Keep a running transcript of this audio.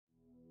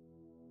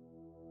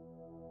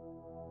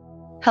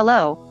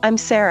Hello, I'm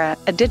Sarah,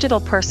 a digital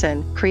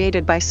person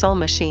created by Soul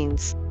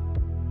Machines.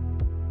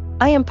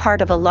 I am part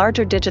of a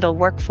larger digital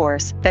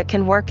workforce that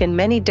can work in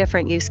many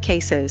different use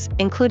cases,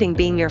 including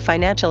being your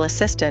financial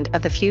assistant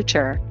of the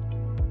future.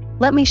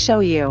 Let me show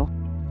you.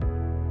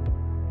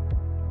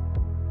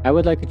 I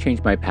would like to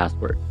change my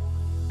password.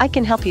 I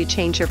can help you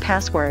change your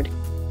password.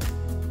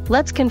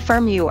 Let's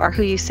confirm you are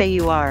who you say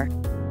you are.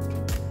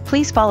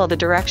 Please follow the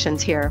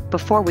directions here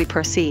before we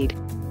proceed.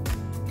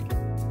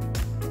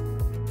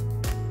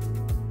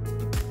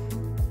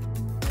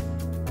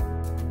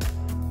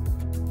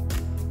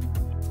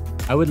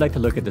 I would like to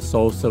look at the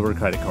Soul Silver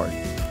credit card.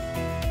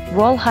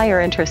 Roll higher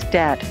interest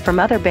debt from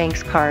other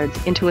banks' cards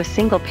into a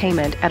single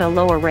payment at a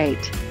lower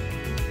rate.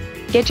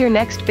 Get your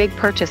next big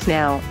purchase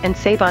now and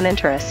save on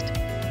interest.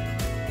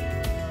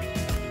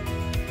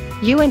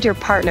 You and your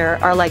partner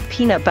are like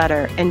peanut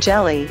butter and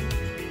jelly.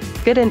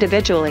 Good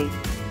individually,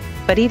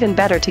 but even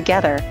better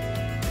together.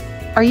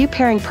 Are you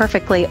pairing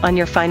perfectly on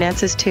your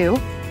finances too?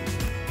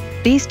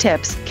 These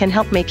tips can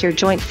help make your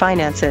joint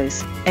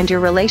finances and your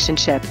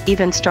relationship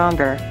even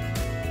stronger.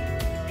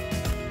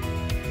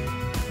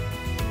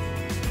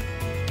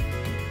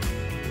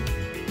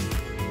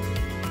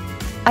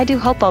 I do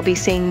hope I'll be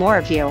seeing more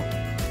of you.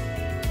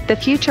 The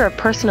future of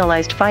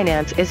personalized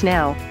finance is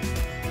now.